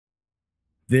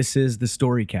This is the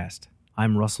Storycast.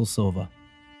 I'm Russell Silva.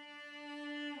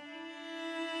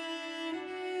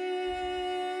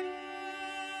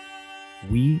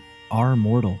 We are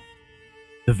mortal.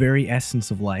 The very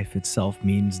essence of life itself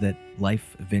means that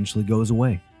life eventually goes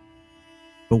away.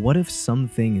 But what if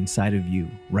something inside of you,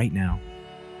 right now,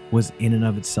 was in and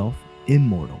of itself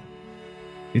immortal?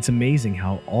 It's amazing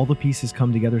how all the pieces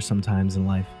come together sometimes in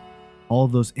life. All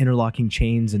of those interlocking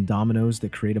chains and dominoes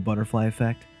that create a butterfly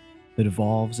effect that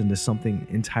evolves into something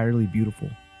entirely beautiful.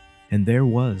 And there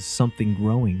was something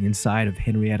growing inside of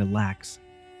Henrietta Lacks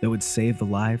that would save the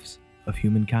lives of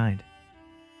humankind.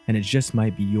 And it just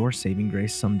might be your saving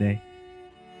grace someday.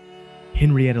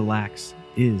 Henrietta Lacks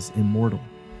is immortal,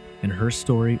 and her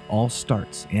story all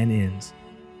starts and ends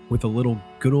with a little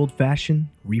good old-fashioned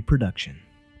reproduction.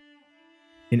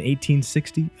 In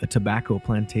 1860, a tobacco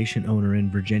plantation owner in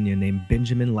Virginia named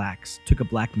Benjamin Lacks took a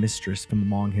black mistress from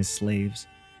among his slaves.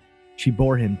 She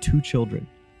bore him 2 children,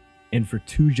 and for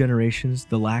 2 generations,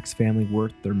 the Lacks family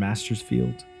worked their master's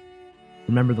fields.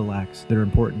 Remember the Lacks, they're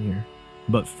important here.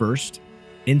 But first,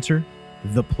 enter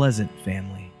the Pleasant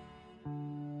family.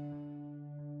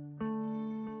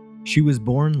 She was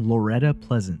born Loretta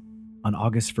Pleasant on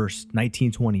August 1st,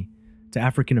 1920, to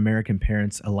African-American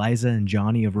parents Eliza and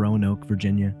Johnny of Roanoke,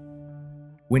 Virginia.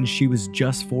 When she was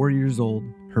just 4 years old,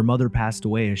 her mother passed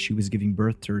away as she was giving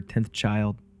birth to her 10th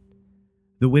child.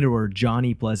 The widower,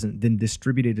 Johnny Pleasant, then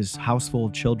distributed his house full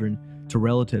of children to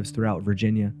relatives throughout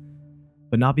Virginia,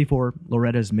 but not before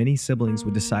Loretta's many siblings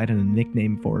would decide on a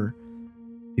nickname for her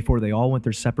before they all went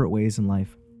their separate ways in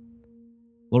life.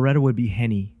 Loretta would be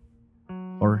Henny,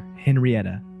 or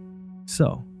Henrietta.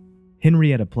 So,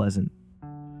 Henrietta Pleasant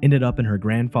ended up in her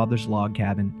grandfather's log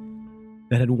cabin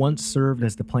that had once served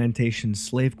as the plantation's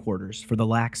slave quarters for the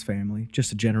Lacks family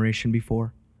just a generation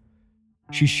before.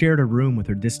 She shared a room with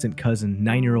her distant cousin,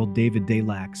 9-year-old David Day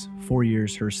Lacks, 4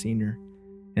 years her senior,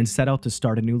 and set out to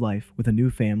start a new life with a new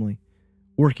family,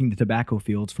 working the tobacco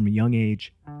fields from a young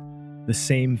age. The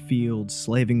same fields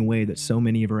slaving away that so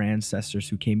many of her ancestors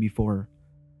who came before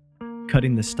her.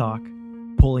 Cutting the stalk,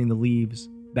 pulling the leaves,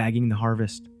 bagging the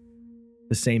harvest.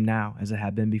 The same now as it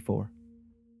had been before.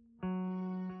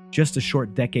 Just a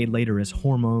short decade later, as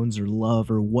hormones or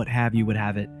love or what have you would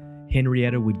have it,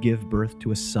 Henrietta would give birth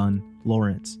to a son,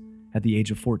 Lawrence, at the age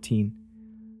of 14.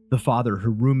 The father, her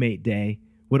roommate Day,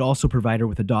 would also provide her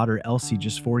with a daughter, Elsie,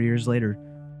 just 4 years later.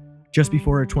 Just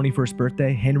before her 21st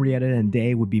birthday, Henrietta and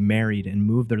Day would be married and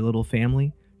move their little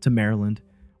family to Maryland,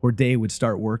 where Day would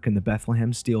start work in the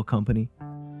Bethlehem Steel Company.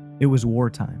 It was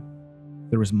wartime.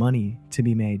 There was money to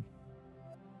be made.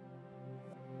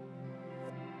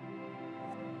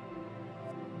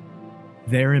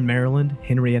 There in Maryland,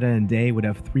 Henrietta and Day would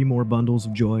have 3 more bundles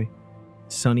of joy: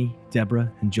 Sonny, Deborah,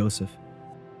 and Joseph.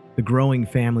 The growing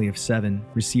family of 7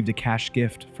 received a cash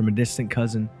gift from a distant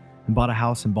cousin and bought a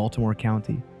house in Baltimore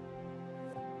County.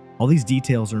 All these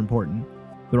details are important.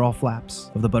 They're all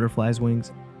flaps of the butterfly's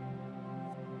wings.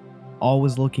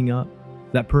 Always looking up,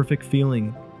 that perfect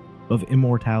feeling of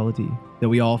immortality that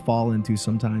we all fall into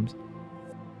sometimes.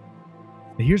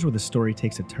 But here's where the story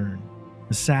takes a turn,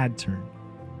 a sad turn.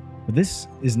 But this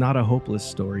is not a hopeless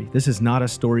story. This is not a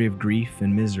story of grief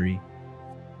and misery.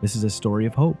 This is a story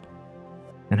of hope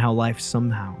and how life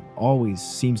somehow always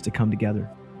seems to come together.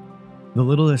 The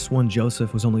littlest one,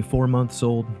 Joseph, was only 4 months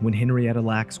old when Henrietta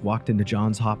Lacks walked into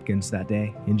Johns Hopkins that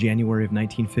day in January of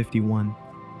 1951.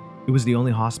 It was the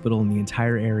only hospital in the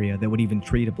entire area that would even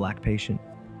treat a black patient.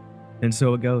 And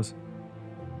so it goes.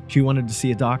 She wanted to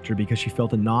see a doctor because she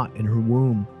felt a knot in her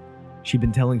womb. She'd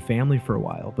been telling family for a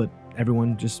while, but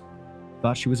everyone just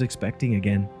thought she was expecting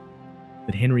again.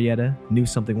 But Henrietta knew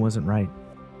something wasn't right.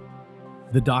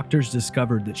 The doctors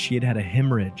discovered that she had had a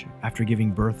hemorrhage after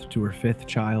giving birth to her 5th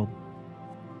child.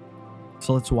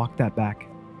 So let's walk that back.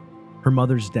 Her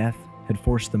mother's death had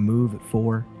forced the move at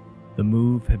 4. The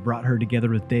move had brought her together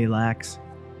with Day Lacks.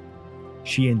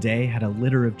 She and Day had a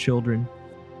litter of children.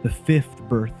 The 5th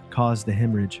birth caused the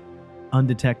hemorrhage.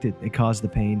 Undetected, it caused the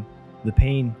pain. The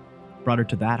pain brought her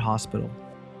to that hospital.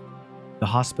 The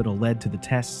hospital led to the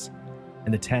tests,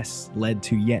 and the tests led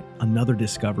to yet another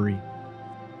discovery.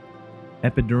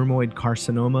 Epidermoid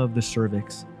carcinoma of the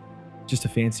cervix, just a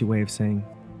fancy way of saying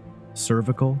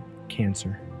cervical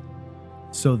cancer.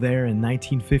 So there in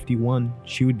 1951,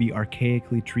 she would be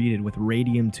archaically treated with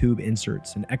radium tube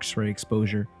inserts and X-ray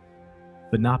exposure,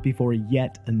 but not before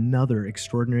yet another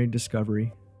extraordinary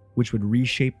discovery, which would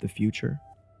reshape the future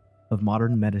of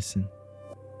modern medicine.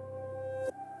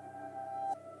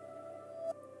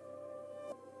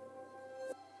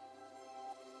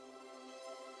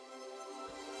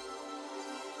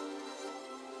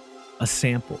 A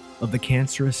sample of the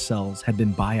cancerous cells had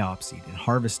been biopsied and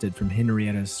harvested from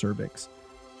Henrietta's cervix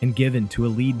and given to a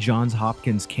lead Johns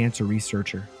Hopkins cancer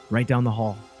researcher right down the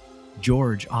hall,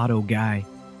 George Otto Guy.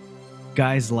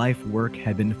 Guy's life work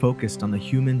had been focused on the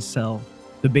human cell,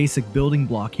 the basic building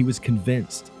block he was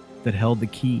convinced that held the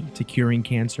key to curing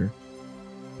cancer.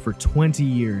 For 20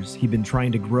 years, he'd been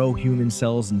trying to grow human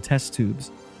cells in test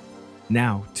tubes.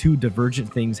 Now, two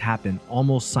divergent things happened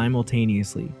almost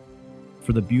simultaneously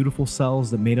for the beautiful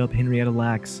cells that made up Henrietta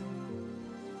Lacks.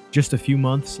 Just a few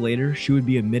months later, she would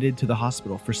be admitted to the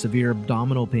hospital for severe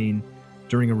abdominal pain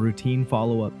during a routine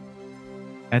follow-up.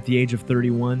 At the age of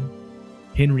 31,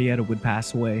 Henrietta would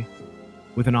pass away,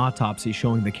 with an autopsy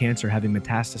showing the cancer having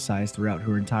metastasized throughout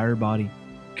her entire body.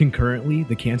 Concurrently,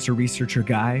 the cancer researcher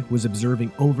Guy was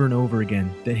observing over and over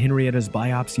again that Henrietta's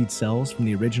biopsied cells from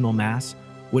the original mass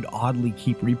would oddly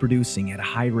keep reproducing at a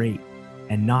high rate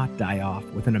and not die off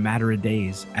within a matter of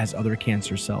days as other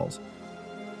cancer cells.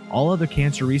 All other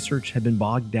cancer research had been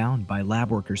bogged down by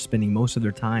lab workers spending most of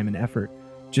their time and effort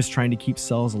just trying to keep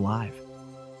cells alive.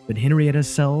 But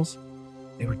Henrietta's cells,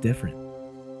 they were different.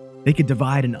 They could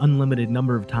divide an unlimited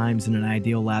number of times in an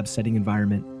ideal lab setting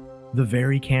environment. The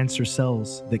very cancer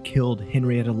cells that killed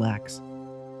Henrietta Lacks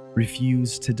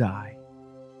refused to die.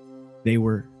 They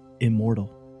were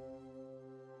immortal.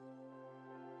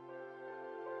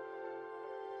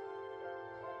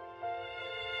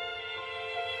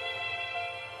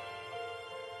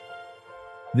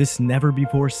 This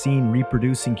never-before-seen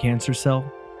reproducing cancer cell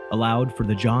allowed for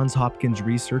the Johns Hopkins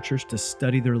researchers to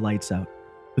study their lights out,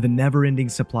 with a never-ending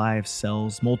supply of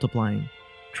cells multiplying,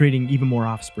 creating even more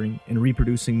offspring and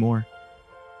reproducing more.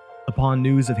 Upon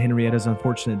news of Henrietta's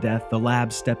unfortunate death, the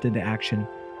lab stepped into action,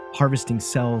 harvesting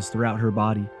cells throughout her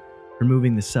body,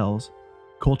 removing the cells,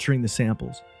 culturing the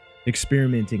samples,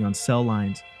 experimenting on cell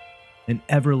lines, and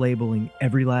ever labeling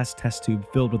every last test tube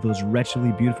filled with those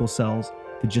wretchedly beautiful cells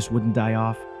that just wouldn't die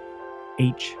off.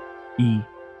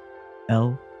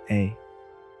 HeLa.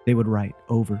 They would write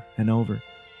over and over,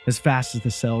 as fast as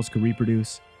the cells could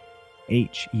reproduce.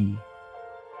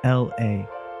 HeLa.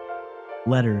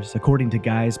 Letters, according to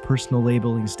Guy's personal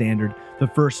labeling standard, the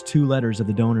first two letters of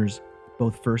the donors,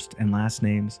 both first and last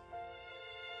names.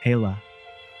 HeLa.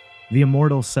 The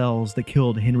immortal cells that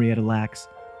killed Henrietta Lacks,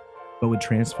 but would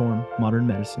transform modern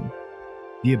medicine.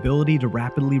 The ability to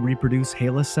rapidly reproduce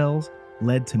HeLa cells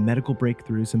led to medical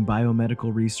breakthroughs in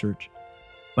biomedical research.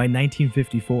 By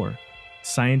 1954,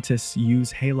 scientists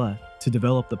used HeLa to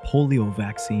develop the polio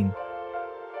vaccine.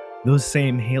 Those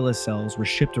same HeLa cells were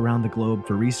shipped around the globe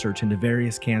for research into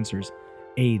various cancers,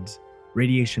 AIDS,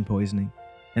 radiation poisoning,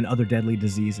 and other deadly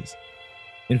diseases.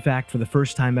 In fact, for the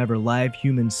first time ever, live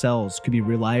human cells could be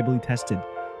reliably tested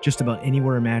just about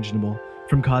anywhere imaginable,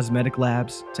 from cosmetic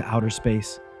labs to outer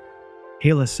space.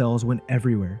 HeLa cells went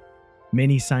everywhere.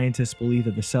 Many scientists believe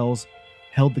that the cells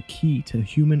held the key to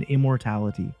human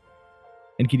immortality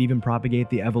and could even propagate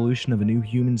the evolution of a new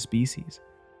human species.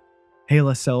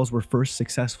 HeLa cells were first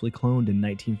successfully cloned in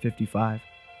 1955.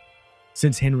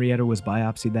 Since Henrietta was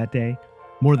biopsied that day,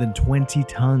 more than 20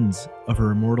 tons of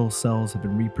her immortal cells have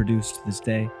been reproduced to this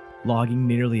day, logging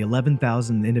nearly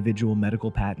 11,000 individual medical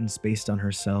patents based on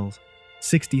her cells,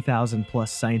 60,000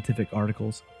 plus scientific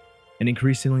articles, and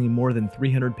increasingly more than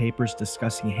 300 papers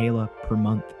discussing HeLa per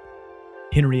month.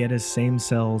 Henrietta's same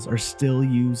cells are still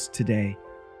used today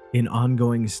in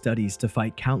ongoing studies to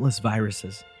fight countless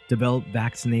viruses, develop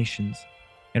vaccinations,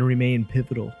 and remain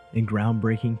pivotal in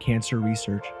groundbreaking cancer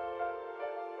research.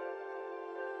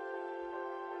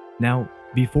 Now,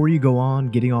 before you go on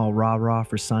getting all rah-rah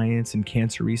for science and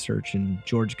cancer research and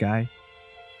George Guy,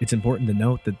 it's important to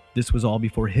note that this was all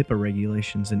before HIPAA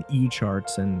regulations and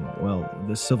e-charts and, well,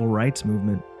 the civil rights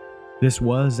movement. This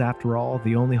was, after all,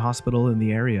 the only hospital in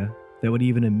the area that would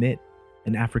even admit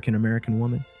an African-American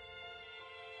woman.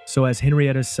 So as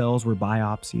Henrietta's cells were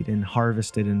biopsied and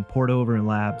harvested and poured over in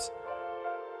labs,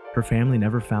 her family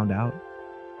never found out.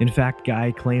 In fact,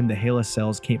 Guy claimed the HeLa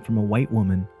cells came from a white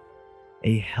woman,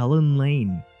 a Helen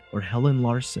Lane or Helen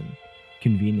Larson,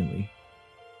 conveniently.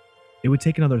 It would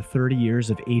take another 30 years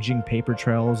of aging paper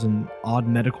trails and odd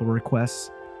medical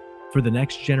requests for the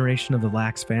next generation of the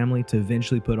Lacks family to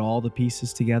eventually put all the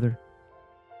pieces together.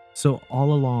 So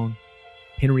all along,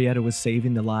 Henrietta was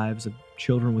saving the lives of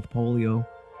children with polio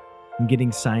and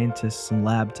getting scientists and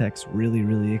lab techs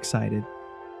really excited.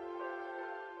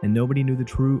 And nobody knew the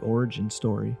true origin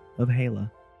story of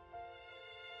HeLa.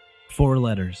 4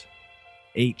 letters.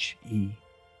 HeLa.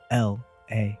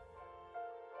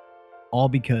 All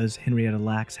because Henrietta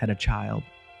Lacks had a child,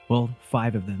 well,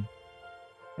 5 of them,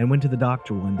 and went to the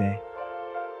doctor one day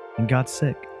and got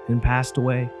sick and passed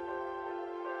away.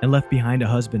 and left behind a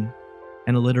husband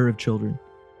and a litter of children,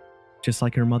 just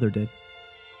like her mother did.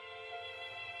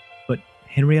 But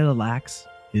Henrietta Lacks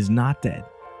is not dead.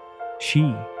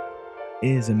 She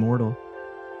is immortal.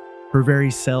 Her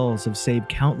very cells have saved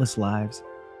countless lives,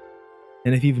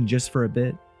 and if even just for a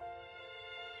bit,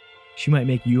 she might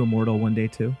make you immortal one day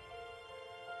too.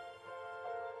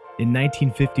 In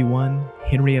 1951,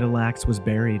 Henrietta Lacks was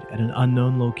buried at an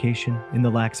unknown location in the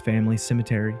Lacks family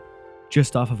cemetery,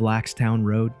 just off of Lackstown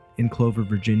Road in Clover,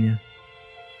 Virginia.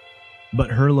 But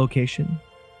her location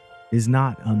is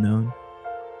not unknown.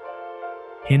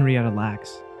 Henrietta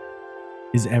Lacks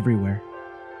is everywhere.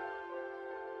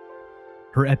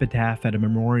 Her epitaph at a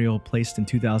memorial placed in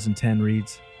 2010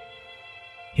 reads,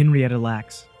 Henrietta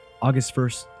Lacks, August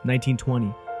 1st,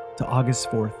 1920 to August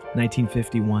 4th,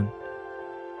 1951.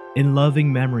 In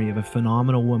loving memory of a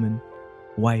phenomenal woman,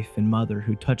 wife, and mother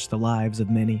who touched the lives of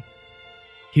many,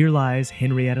 here lies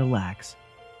Henrietta Lacks,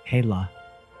 HeLa.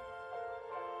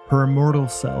 Her immortal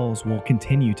cells will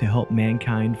continue to help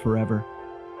mankind forever.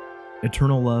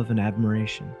 Eternal love and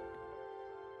admiration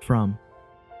from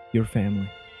your family.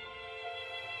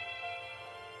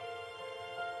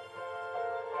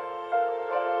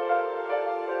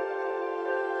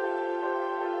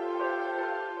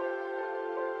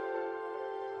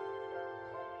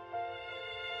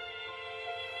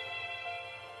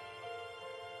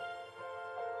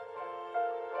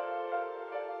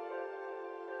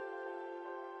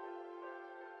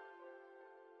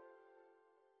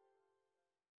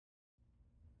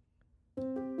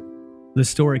 The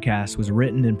Storycast was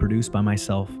written and produced by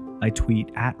myself. I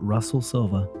tweet at Russell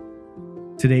Silva.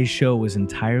 Today's show was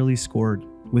entirely scored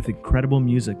with incredible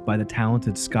music by the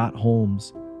talented Scott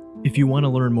Holmes. If you want to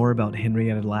learn more about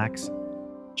Henrietta Lacks,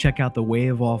 check out The Way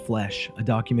of All Flesh, a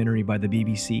documentary by the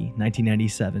BBC,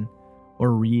 1997,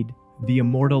 or read The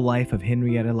Immortal Life of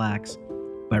Henrietta Lacks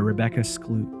by Rebecca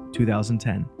Skloot,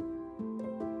 2010.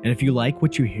 And if you like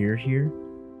what you hear here,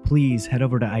 please head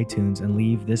over to iTunes and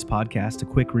leave this podcast a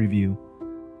quick review.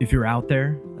 If you're out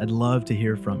there, I'd love to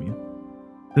hear from you.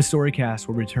 The Storycast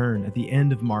will return at the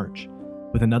end of March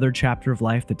with another chapter of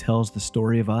life that tells the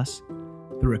story of us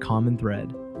through a common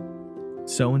thread.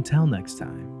 So until next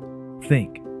time,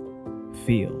 think,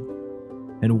 feel,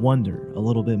 and wonder a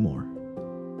little bit more.